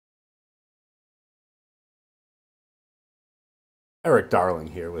Eric Darling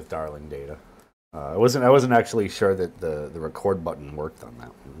here with Darling Data. I wasn't actually sure that the record button worked on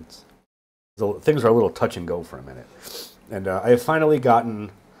that one. Things are a little touch and go for a minute, and I have finally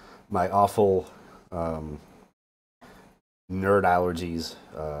gotten my awful nerd allergies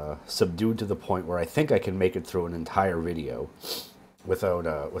subdued to the point where I think I can make it through an entire video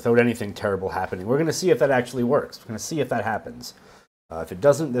without anything terrible happening. We're going to see if that actually works. We're going to see if that happens. If it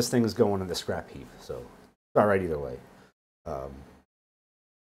doesn't, this thing's going in the scrap heap. So it's all right either way.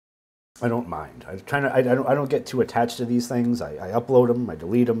 I don't mind. I don't get too attached to these things. I upload them, I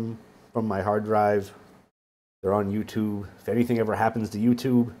delete them from my hard drive. They're on YouTube. If anything ever happens to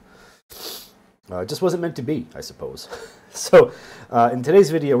YouTube, it just wasn't meant to be, I suppose. So in today's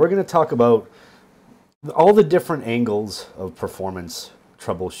video, we're going to talk about all the different angles of performance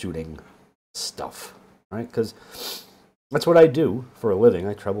troubleshooting stuff, right? Because that's what I do for a living.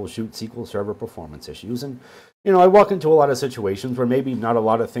 I troubleshoot SQL Server performance issues, and I walk into a lot of situations where maybe not a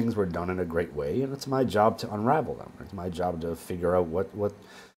lot of things were done in a great way, and it's my job to unravel them. It's my job to figure out what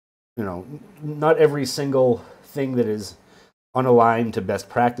not every single thing that is unaligned to best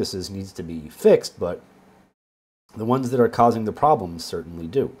practices needs to be fixed, but the ones that are causing the problems certainly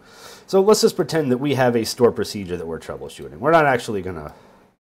do. So let's just pretend that we have a store procedure that we're troubleshooting. We're not actually going to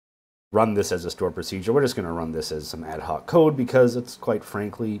run this as a store procedure. We're just going to run this as some ad hoc code because it's quite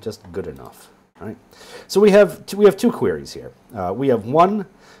frankly just good enough. Right? So we have two queries here. We have one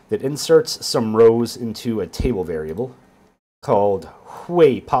that inserts some rows into a table variable called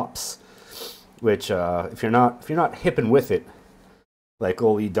way pops, which if you're not hipping with it, like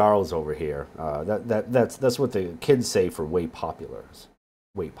old E. Darls over here, that's what the kids say for way popular.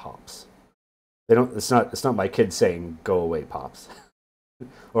 Way pops. They don't. It's not my kids saying go away pops,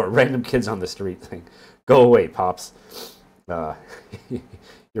 or random kids on the street saying go away pops.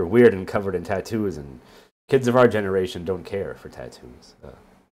 You're weird and covered in tattoos, and kids of our generation don't care for tattoos.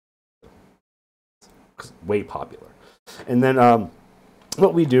 Way popular. And then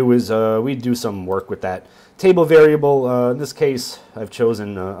what we do is we do some work with that table variable. In this case, I've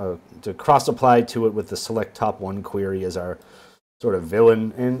chosen to cross-apply to it with the select top one query as our sort of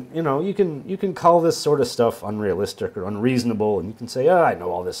villain. And you can call this sort of stuff unrealistic or unreasonable, and you can say, I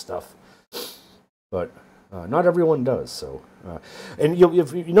know all this stuff, but not everyone does. So, and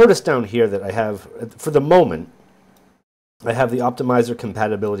you notice down here that I have, for the moment, I have the optimizer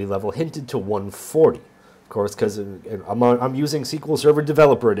compatibility level hinted to 140. Of course, because I'm using SQL Server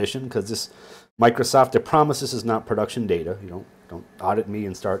Developer Edition, because this Microsoft, I promise this is not production data. You don't audit me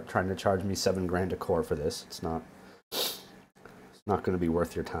and start trying to charge me $7 grand a core for this. It's not going to be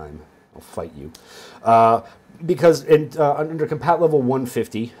worth your time. I'll fight you. Because under compat level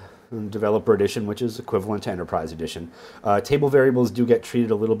 150, Developer Edition, which is equivalent to Enterprise Edition, table variables do get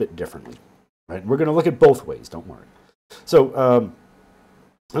treated a little bit differently. Right? We're going to look at both ways, don't worry. So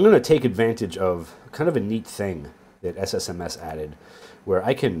I'm going to take advantage of kind of a neat thing that SSMS added, where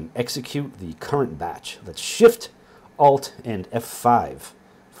I can execute the current batch. That's Shift, Alt, and F5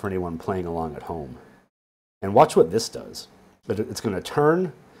 for anyone playing along at home. And watch what this does. It's going to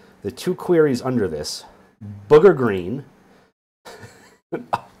turn the two queries under this booger green.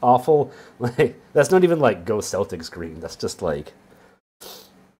 Awful, like that's not even like Go Celtics green. That's just like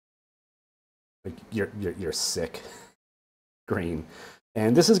you're sick green.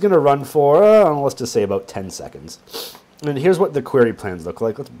 And this is going to run for let's just say about 10 seconds. And here's what the query plans look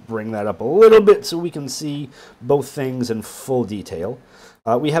like. Let's bring that up a little bit so we can see both things in full detail.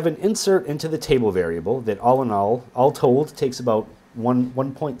 We have an insert into the table variable that all in all told, takes about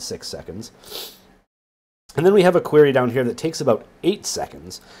 1.6 seconds. And then we have a query down here that takes about 8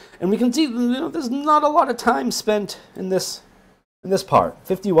 seconds. And we can see there's not a lot of time spent in this part,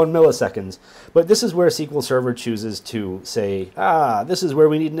 51 milliseconds. But this is where SQL Server chooses to say, this is where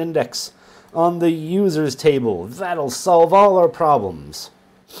we need an index on the users table. That'll solve all our problems.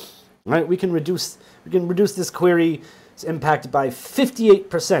 Right? We can reduce this query's impact by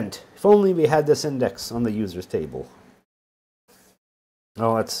 58% if only we had this index on the users table.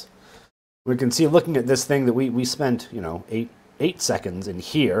 Oh, we can see, looking at this thing, that we spent 8 seconds in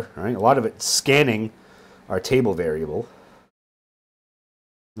here, right? A lot of it scanning our table variable.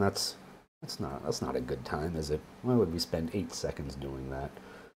 That's not a good time, is it? Why would we spend 8 seconds doing that?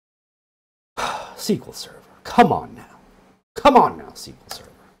 SQL Server, come on now, SQL Server.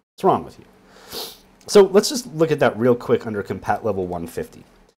 What's wrong with you? So let's just look at that real quick under compat level 150.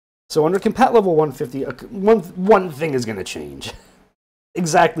 So under compat level 150, one thing is going to change.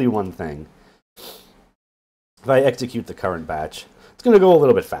 Exactly one thing. If I execute the current batch, it's going to go a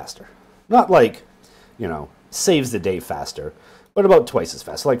little bit faster. Not like, saves the day faster, but about twice as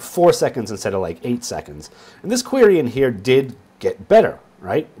fast. So like 4 seconds instead of like 8 seconds. And this query in here did get better,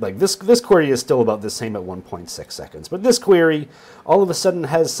 right? Like this query is still about the same at 1.6 seconds, but this query all of a sudden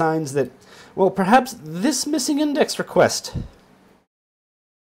has signs that, well, perhaps this missing index request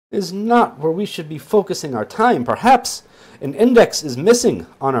is not where we should be focusing our time. Perhaps an index is missing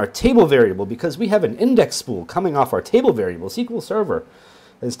on our table variable because we have an index spool coming off our table variable. SQL Server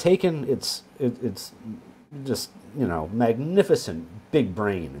has taken its just, you know, magnificent big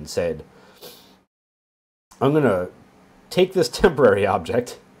brain and said, I'm going to take this temporary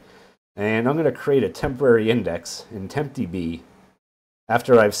object and I'm going to create a temporary index in tempdb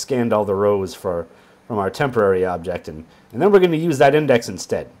after I've scanned all the rows from our temporary object, and then we're going to use that index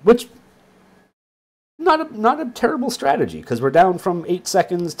instead, which not a terrible strategy because we're down from 8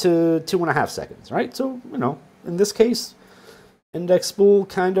 seconds to 2.5 seconds, right? So, you know, in this case, index spool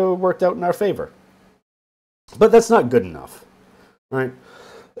kind of worked out in our favor. But that's not good enough, right?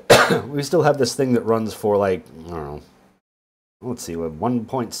 We still have this thing that runs for, like, I don't know, let's see,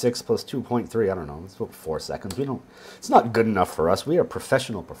 1.6 plus 2.3, I don't know, it's about 4 seconds. It's not good enough for us. We are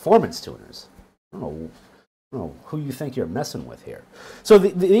professional performance tuners. I don't know who you think you're messing with here. So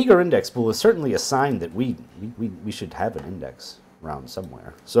the eager index spool is certainly a sign that we should have an index around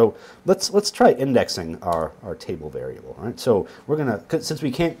somewhere. So let's try indexing our table variable, right? So we're gonna, since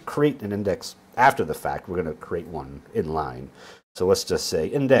we can't create an index after the fact, we're gonna create one in line. So let's just say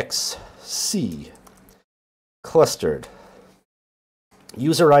index C clustered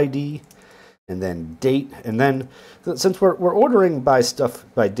user ID and then date, and then since we're ordering by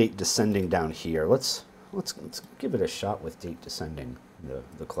date descending down here, let's give it a shot with date descending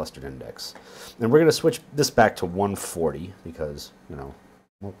the clustered index. And we're going to switch this back to 140 because, you know,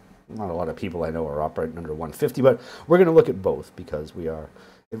 well, not a lot of people I know are operating under 150, but we're going to look at both because we are,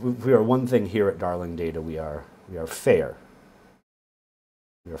 if we are one thing here at Darling Data, we are fair.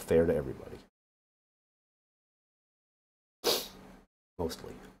 We are fair to everybody.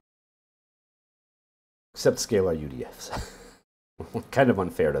 Mostly. Except scalar UDFs. Kind of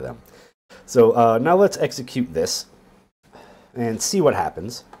unfair to them. So now let's execute this and see what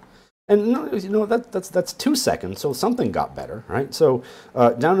happens. And you know that's 2 seconds, so something got better, right? So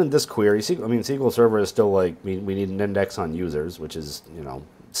down in this query, SQL Server is still like we need an index on users, which is, you know,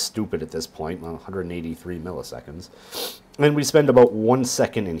 stupid at this point, 183 milliseconds. And we spend about 1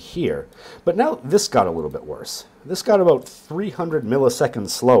 second in here. But now this got a little bit worse. This got about 300 milliseconds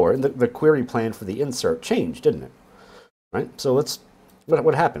slower, and the query plan for the insert changed, didn't it? Right? So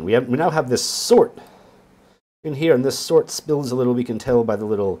what happened? We now have this sort in here, and this sort spills a little. We can tell by the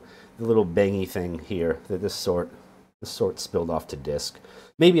little bangy thing here that this sort spilled off to disk.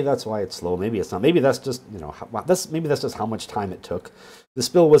 Maybe that's why it's slow. Maybe it's not. Maybe that's just, you know, maybe that's just how much time it took. The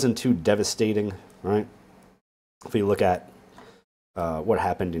spill wasn't too devastating, right? If we look at what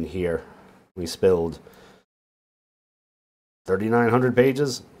happened in here, we spilled 3,900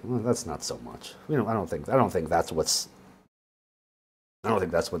 pages. Well, that's not so much. You know, I don't think that's what's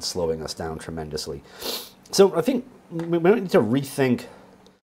slowing us down tremendously. So I think we might need to rethink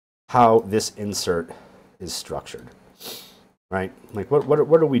how this insert is structured, right? Like what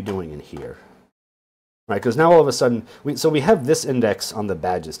are we doing in here, right? Because now all of a sudden we have this index on the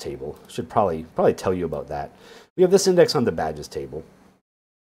badges table. Should probably tell you about that. We have this index on the badges table,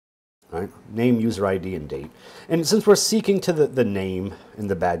 right? Name, user ID, and date. And since we're seeking to the name in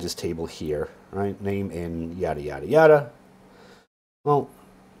the badges table here, right? Name in yada yada yada. Well,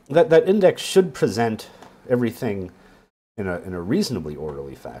 that index should present everything in a reasonably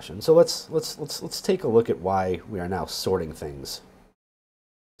orderly fashion. So let's take a look at why we are now sorting things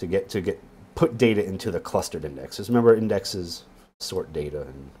to put data into the clustered indexes. Remember, indexes sort data,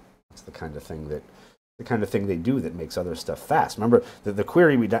 and that's the kind of thing they do that makes other stuff fast. Remember, the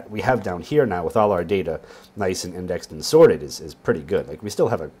query we have down here now with all our data nice and indexed and sorted is pretty good. Like, we still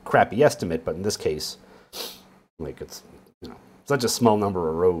have a crappy estimate, but in this case, like, it's, you know, such a small number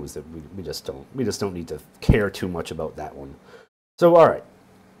of rows that we just don't need to care too much about that one. So, all right,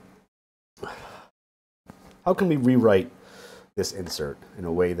 how can we rewrite this insert in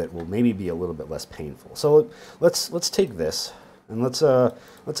a way that will maybe be a little bit less painful? So let's take this and let's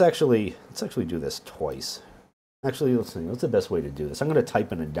actually do this twice. Actually, let's see, what's the best way to do this? I'm going to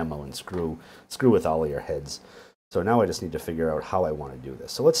type in a demo and screw with all of your heads. So now I just need to figure out how I want to do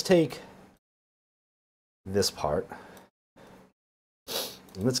this. So let's take this part.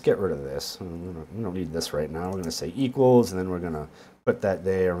 Let's get rid of this. We don't need this right now. We're going to say equals, and then we're going to put that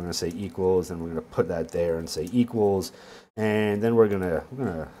there. We're going to say equals, and we're going to put that there and say equals, and then we're going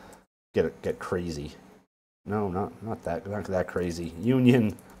to get crazy. No, not that crazy.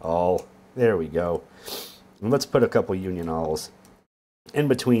 Union all. There we go. And let's put a couple union alls in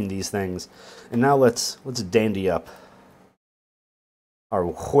between these things. And now let's dandy up our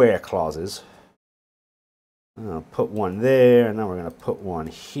where clauses. Put one there, and now we're going to put one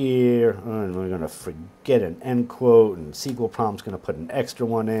here, and we're going to forget an end quote, and SQL prompt's going to put an extra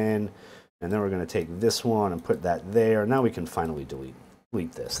one in, and then we're going to take this one and put that there. Now we can finally delete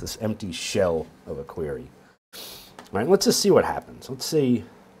this empty shell of a query. All right, let's just see what happens. Let's see.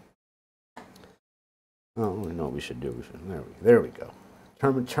 Oh, we know what we should do. There we go.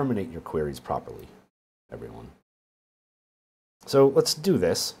 Terminate your queries properly, everyone. So let's do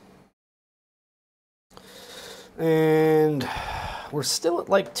this. And we're still at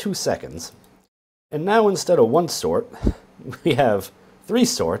like 2 seconds. And now instead of one sort, we have 3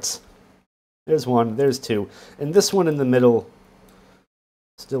 sorts. There's 1, there's 2, and this one in the middle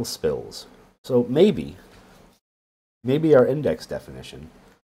still spills. So maybe our index definition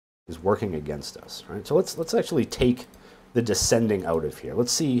is working against us, right? So let's actually take the descending out of here.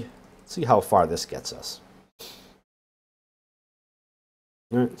 Let's see how far this gets us.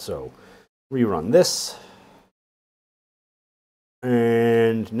 All right, so rerun this.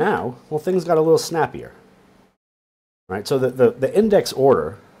 And now, well, things got a little snappier, right? So the index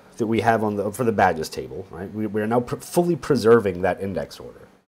order that we have for the badges table, right? We are now fully preserving that index order,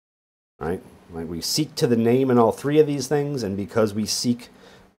 right? We seek to the name in all 3 of these things, and because we seek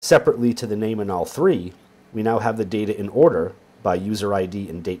separately to the name in all 3, we now have the data in order by user ID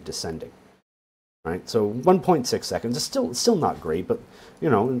and date descending, right? So 1.6 seconds is still not great, but you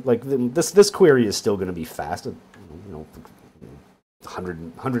know, like this query is still going to be fast, you know.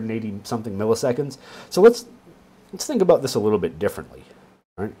 180 something milliseconds. So let's think about this a little bit differently,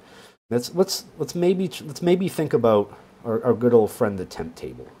 right? Let's maybe think about our good old friend the temp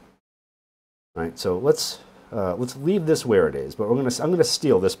table, right? So let's leave this where it is, but I'm gonna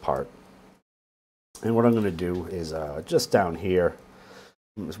steal this part, and what I'm gonna do is just down here,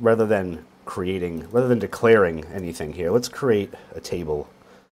 rather than declaring anything here, let's create a table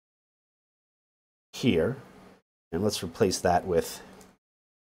here, and let's replace that with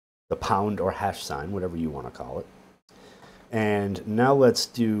the pound or hash sign, whatever you want to call it. And now let's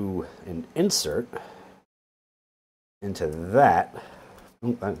do an insert into that.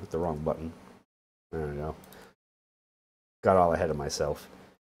 Oh, I hit the wrong button. There we go. Got all ahead of myself.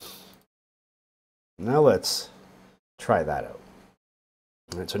 Now let's try that out.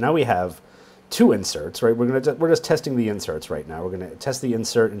 All right, so now we have 2 inserts, right? We're just testing the inserts right now. We're going to test the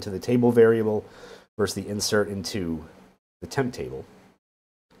insert into the table variable versus the insert into the temp table.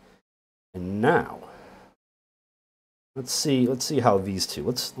 And now, let's see how these two.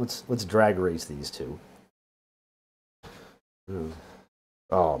 Let's drag race these 2.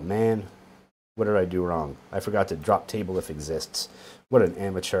 Oh man, what did I do wrong? I forgot to drop table if exists. What an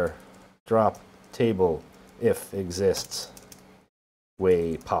amateur! Drop table if exists.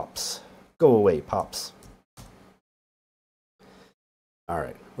 Way pops. Go away, pops. All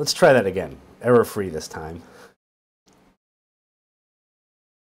right, let's try that again. Error-free this time.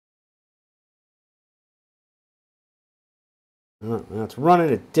 It's running,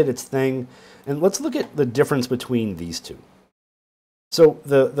 it did its thing. And let's look at the difference between these 2. So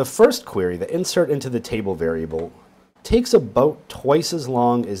the first query, the insert into the table variable, takes about twice as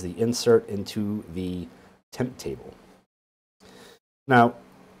long as the insert into the temp table. Now,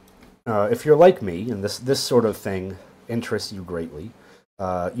 if you're like me, and this sort of thing interests you greatly,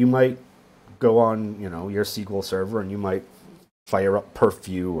 you might go on, your SQL Server, and you might fire up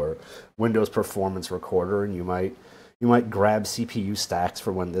Perfview or Windows Performance Recorder, and you might grab CPU stacks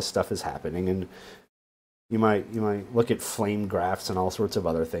for when this stuff is happening, and you might look at flame graphs and all sorts of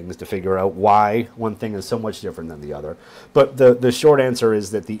other things to figure out why one thing is so much different than the other. But the short answer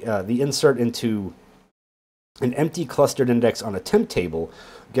is that the insert into an empty clustered index on a temp table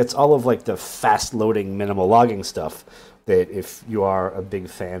gets all of like the fast loading minimal logging stuff that if you are a big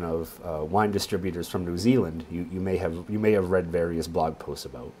fan of wine distributors from New Zealand, you may have read various blog posts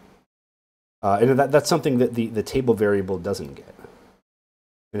about. And that's something that the table variable doesn't get.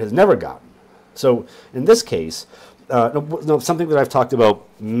 It has never gotten. So in this case, something that I've talked about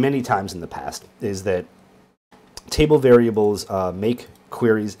many times in the past is that table variables make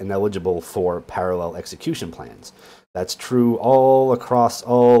queries ineligible for parallel execution plans. That's true all across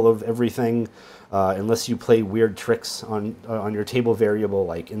all of everything, unless you play weird tricks on your table variable,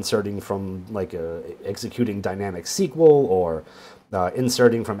 like inserting from executing dynamic SQL, or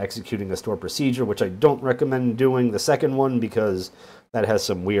inserting from executing a store procedure, which I don't recommend doing the second one because that has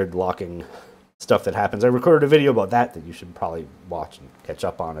some weird locking stuff that happens. I recorded a video about that you should probably watch and catch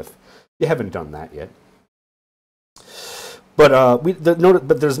up on if you haven't done that yet. But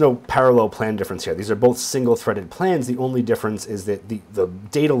but there's no parallel plan difference here. These are both single-threaded plans. The only difference is that the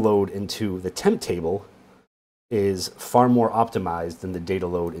data load into the temp table is far more optimized than the data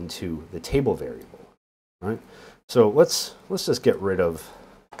load into the table variable. All right? So let's just get rid of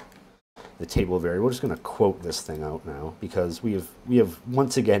the table variable. We're just going to quote this thing out now because we have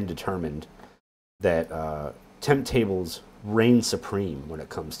once again determined that temp tables reign supreme when it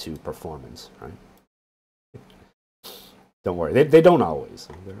comes to performance. Right? Don't worry, they don't always.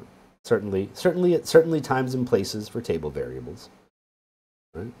 There are certainly times and places for table variables.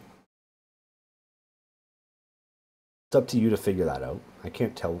 Right? It's up to you to figure that out. I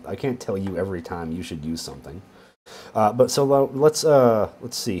can't tell you every time you should use something. But so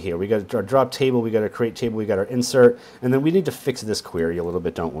let's see here. We got our drop table, we got our create table, we got our insert, and then we need to fix this query a little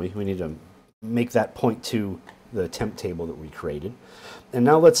bit, don't we? We need to make that point to the temp table that we created. And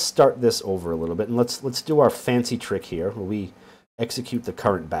now let's start this over a little bit, and let's do our fancy trick here where we execute the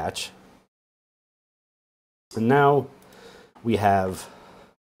current batch. And now we have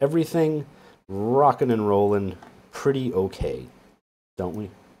everything rocking and rolling pretty okay, don't we? I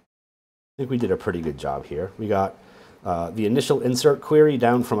think we did a pretty good job here. We got the initial insert query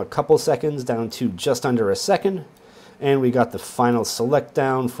down from a couple seconds down to just under a second. And we got the final select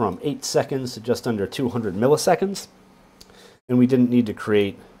down from 8 seconds to just under 200 milliseconds. And we didn't need to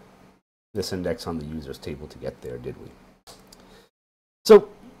create this index on the users table to get there, did we? So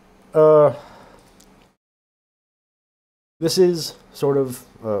this is sort of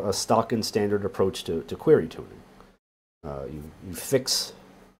a stock and standard approach to query tuning. You fix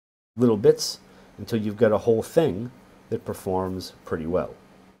little bits until you've got a whole thing that performs pretty well.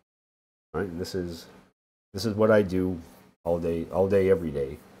 Right? And this is what I do all day, every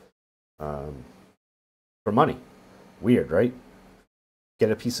day, for money. Weird, right? Get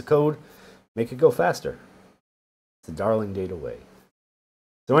a piece of code, make it go faster. It's the darling data way.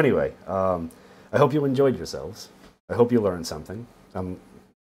 So anyway, I hope you enjoyed yourselves. I hope you learned something. I'm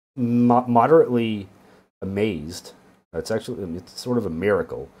moderately amazed. It's sort of a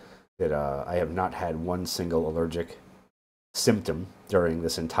miracle that I have not had one single allergic symptom during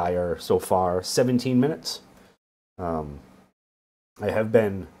this entire, so far, 17 minutes. I have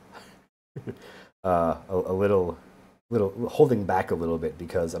been a little holding back a little bit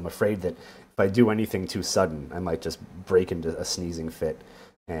because I'm afraid that if I do anything too sudden, I might just break into a sneezing fit,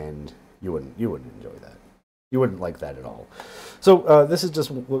 and you wouldn't enjoy that. You wouldn't like that at all. So this is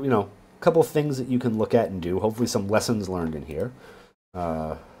just, a couple things that you can look at and do. Hopefully some lessons learned in here.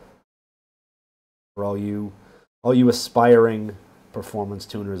 For all you aspiring performance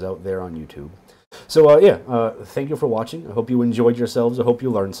tuners out there on YouTube. So thank you for watching. I hope you enjoyed yourselves. I hope you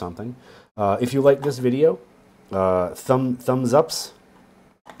learned something. If you like this video, thumbs ups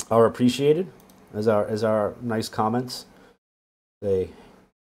are appreciated, as our nice comments. Say,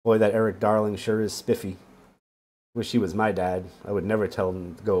 boy, that Erik darling sure is spiffy. Wish he was my dad. I would never tell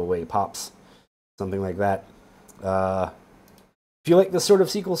him to go away, pops. Something like that. If you like this sort of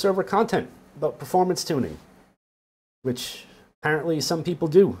SQL Server content about performance tuning, which apparently some people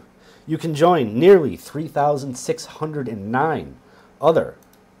do, you can join nearly 3,609 other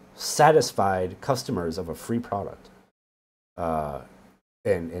satisfied customers of a free product,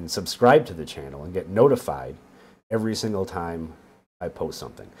 and subscribe to the channel and get notified every single time I post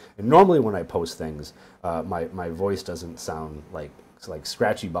something. And normally when I post things, my voice doesn't sound like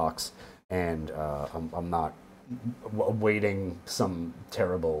Scratchy Box, and I'm not awaiting some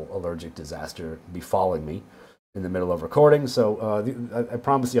terrible allergic disaster befalling me in the middle of recording. So I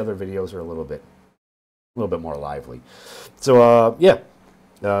promise the other videos are a little bit more lively. So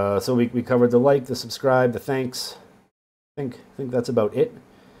so we covered the like, the subscribe, the thanks. I think that's about it.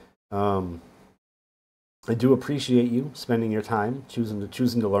 I do appreciate you spending your time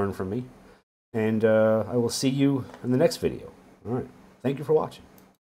choosing to learn from me, and I will see you in the next video. All right. Thank you for watching.